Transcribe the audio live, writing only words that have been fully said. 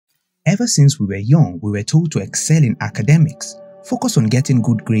Ever since we were young, we were told to excel in academics, focus on getting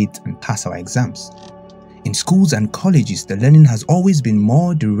good grades and pass our exams. In schools and colleges, the learning has always been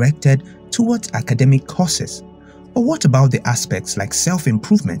more directed towards academic courses. But what about the aspects like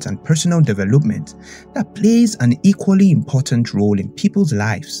self-improvement and personal development that plays an equally important role in people's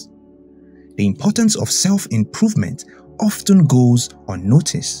lives? The importance of self-improvement often goes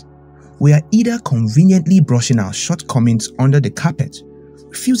unnoticed. We are either conveniently brushing our shortcomings under the carpet,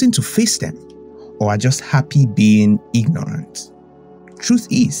 refusing to face them, or are just happy being ignorant. Truth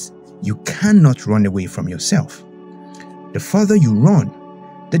is, you cannot run away from yourself. The further you run,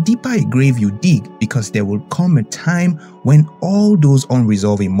 the deeper a grave you dig, because there will come a time when all those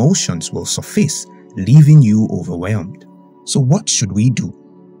unresolved emotions will surface, leaving you overwhelmed. So what should we do?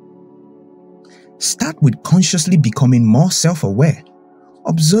 Start with consciously becoming more self-aware,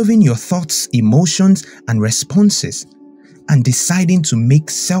 observing your thoughts, emotions, and responses, and deciding to make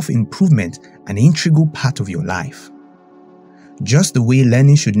self-improvement an integral part of your life. Just the way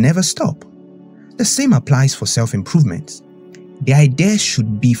learning should never stop, the same applies for self-improvement. The idea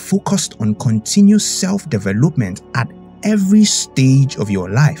should be focused on continuous self-development at every stage of your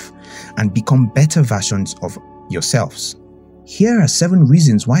life and become better versions of yourselves. Here are 7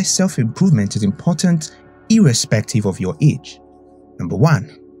 reasons why self-improvement is important irrespective of your age. Number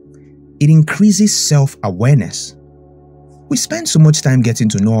 1, it increases self-awareness. We spend so much time getting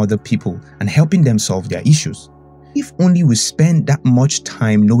to know other people and helping them solve their issues. If only we spend that much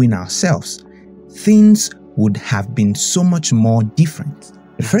time knowing ourselves, things would have been so much more different.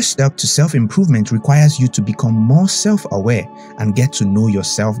 The first step to self-improvement requires you to become more self-aware and get to know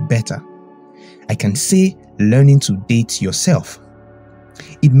yourself better. I can say learning to date yourself.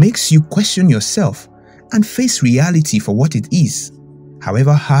 It makes you question yourself and face reality for what it is,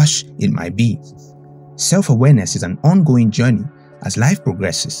 however harsh it might be. Self-awareness is an ongoing journey as life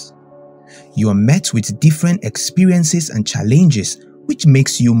progresses. You are met with different experiences and challenges, which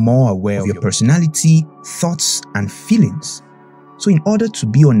makes you more aware of your personality, thoughts, and feelings. So in order to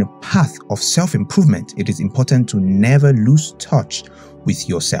be on a path of self-improvement, it is important to never lose touch with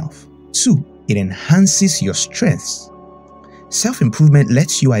yourself. 2, it enhances your strengths. Self-improvement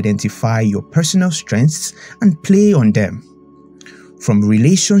lets you identify your personal strengths and play on them. From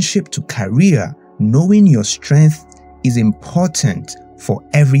relationship to career, knowing your strength is important for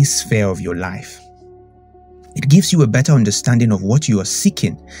every sphere of your life. It gives you a better understanding of what you are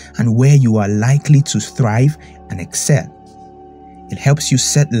seeking and where you are likely to thrive and excel. It helps you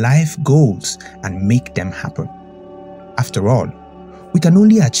set life goals and make them happen. After all, we can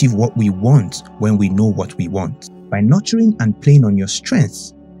only achieve what we want when we know what we want. By nurturing and playing on your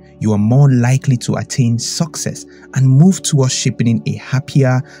strengths, you are more likely to attain success and move towards shaping a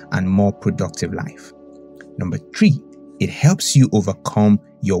happier and more productive life. Number 3, it helps you overcome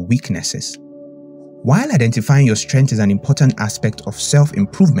your weaknesses. While identifying your strength is an important aspect of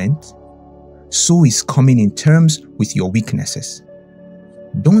self-improvement, so is coming in terms with your weaknesses.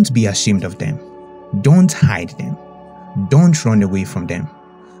 Don't be ashamed of them. Don't hide them. Don't run away from them.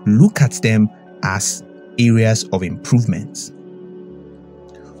 Look at them as areas of improvement.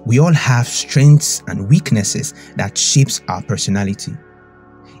 We all have strengths and weaknesses that shapes our personality.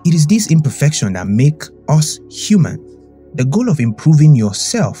 It is this imperfection that make us human. The goal of improving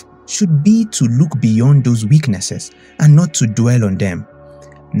yourself should be to look beyond those weaknesses and not to dwell on them.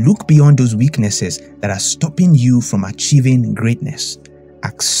 Look beyond those weaknesses that are stopping you from achieving greatness.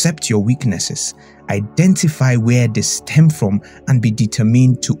 Accept your weaknesses, identify where they stem from, and be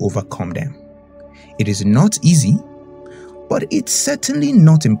determined to overcome them. It is not easy, but it's certainly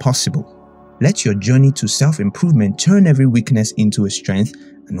not impossible. Let your journey to self-improvement turn every weakness into a strength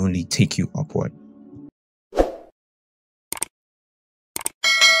and only take you upward.